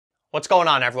What's going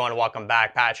on, everyone? Welcome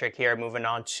back. Patrick here, moving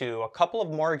on to a couple of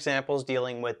more examples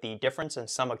dealing with the difference and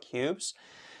sum of cubes.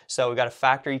 So we got to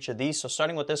factor each of these. So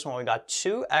starting with this one, we got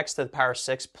 2x to the power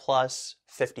 6 plus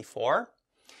 54.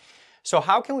 So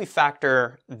how can we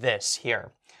factor this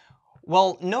here?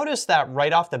 Well, notice that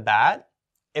right off the bat,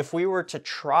 if we were to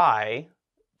try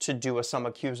to do a sum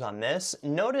of cubes on this,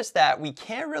 notice that we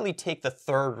can't really take the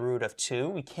third root of 2.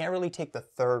 We can't really take the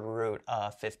third root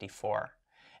of 54.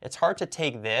 It's hard to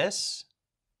take this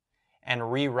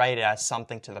and rewrite it as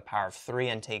something to the power of 3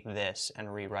 and take this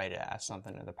and rewrite it as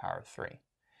something to the power of 3.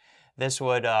 This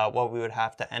would, what we would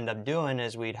have to end up doing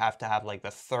is we'd have to have like the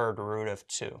third root of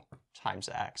 2 times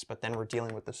x. But then we're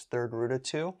dealing with this third root of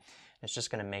 2. It's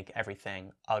just going to make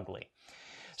everything ugly.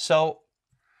 So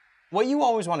what you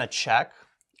always want to check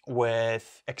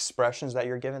with expressions that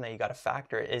you're given that you got to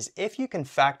factor is if you can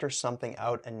factor something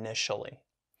out initially.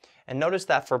 And notice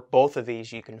that for both of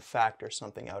these, you can factor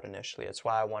something out initially. That's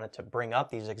why I wanted to bring up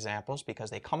these examples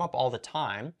because they come up all the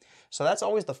time. So that's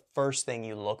always the first thing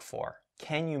you look for.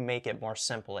 Can you make it more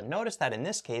simple? And notice that in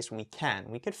this case, we can.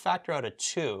 We could factor out a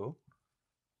 2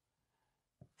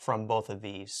 from both of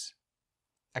these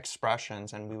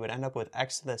expressions, and we would end up with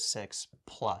x to the 6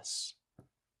 plus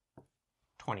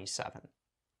 27,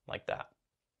 like that.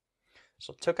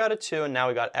 So took out a 2, and now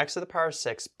we got x to the power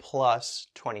 6 plus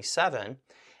 27.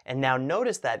 And now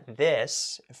notice that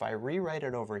this, if I rewrite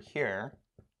it over here,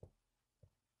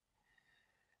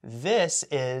 this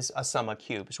is a sum of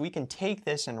cubes. We can take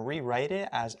this and rewrite it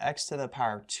as x to the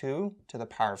power 2 to the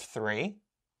power of 3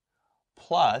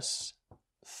 plus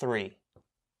 3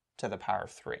 to the power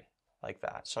of 3, like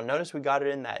that. So notice we got it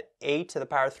in that a to the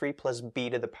power 3 plus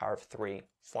b to the power of 3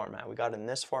 format. We got it in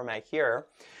this format here,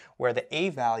 where the a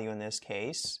value in this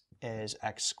case is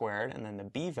x squared, and then the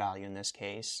b value in this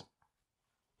case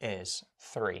is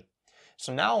 3.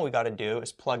 So now all we got to do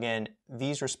is plug in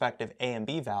these respective a and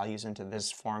b values into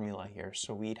this formula here.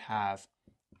 So we'd have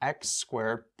x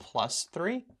squared plus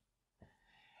 3,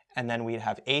 and then we'd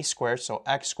have a squared, so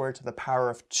x squared to the power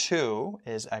of 2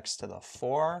 is x to the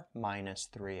 4 minus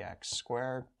 3x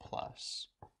squared plus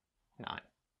 9,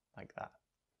 like that.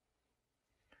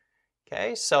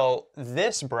 Okay, so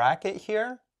this bracket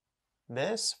here,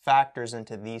 this factors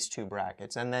into these two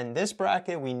brackets, and then this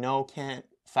bracket we know can't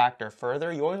factor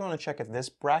further. You always want to check if this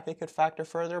bracket could factor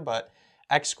further, but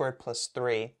x squared plus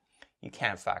 3, you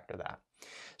can't factor that.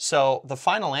 So the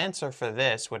final answer for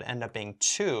this would end up being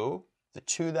 2. The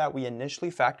 2 that we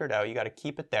initially factored out, you got to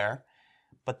keep it there,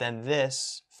 but then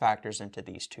this factors into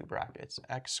these two brackets,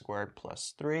 x squared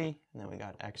plus 3, and then we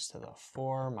got x to the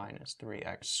 4 minus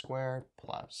 3x squared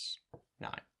plus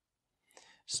 9.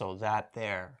 So that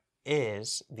there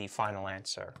is the final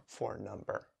answer for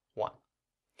number 1.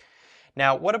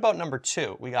 Now, what about number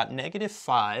 2? We got negative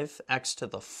 5x to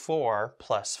the 4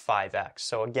 plus 5x.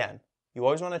 So again, you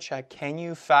always want to check, can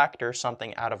you factor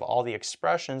something out of all the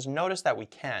expressions? Notice that we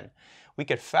can. We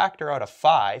could factor out a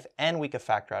 5 and we could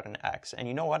factor out an x. And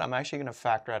you know what? I'm actually going to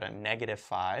factor out a negative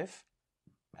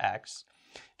 5x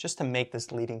just to make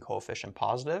this leading coefficient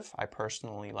positive. I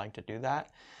personally like to do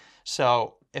that.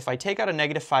 So if I take out a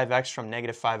negative 5x from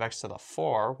negative 5x to the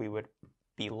 4, we would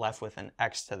be left with an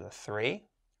x to the 3.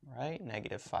 Right,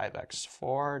 negative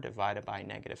 5x4 divided by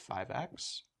negative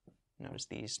 5x. Notice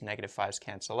these negative 5's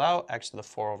cancel out. X to the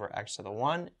 4 over x to the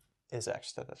 1 is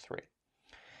x to the 3.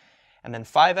 And then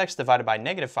 5x divided by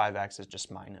negative 5x is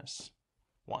just minus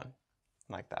 1,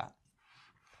 like that.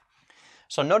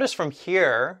 So notice from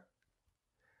here,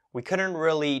 we couldn't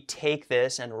really take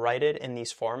this and write it in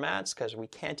these formats because we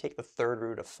can't take the third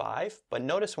root of 5. But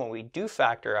notice when we do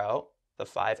factor out the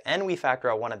 5 and we factor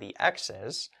out one of the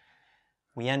x's,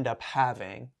 we end up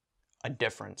having a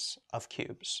difference of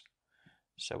cubes.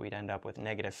 So we'd end up with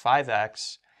negative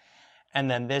 5x, and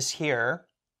then this here,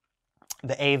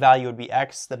 the a value would be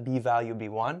x, the b value would be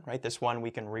 1, right? This one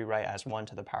we can rewrite as 1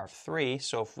 to the power of 3.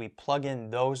 So if we plug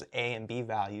in those a and b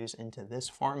values into this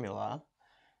formula,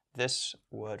 this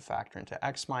would factor into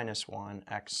x minus 1,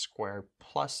 x squared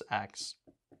plus x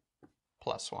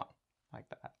plus 1, like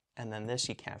that. And then this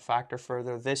you can't factor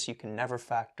further. This you can never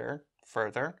factor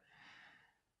further.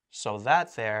 So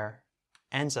that there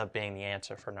ends up being the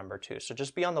answer for number 2. So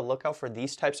just be on the lookout for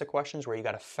these types of questions where you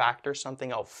got to factor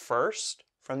something out first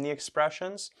from the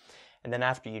expressions. And then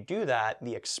after you do that,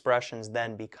 the expressions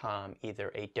then become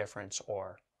either a difference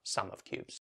or sum of cubes.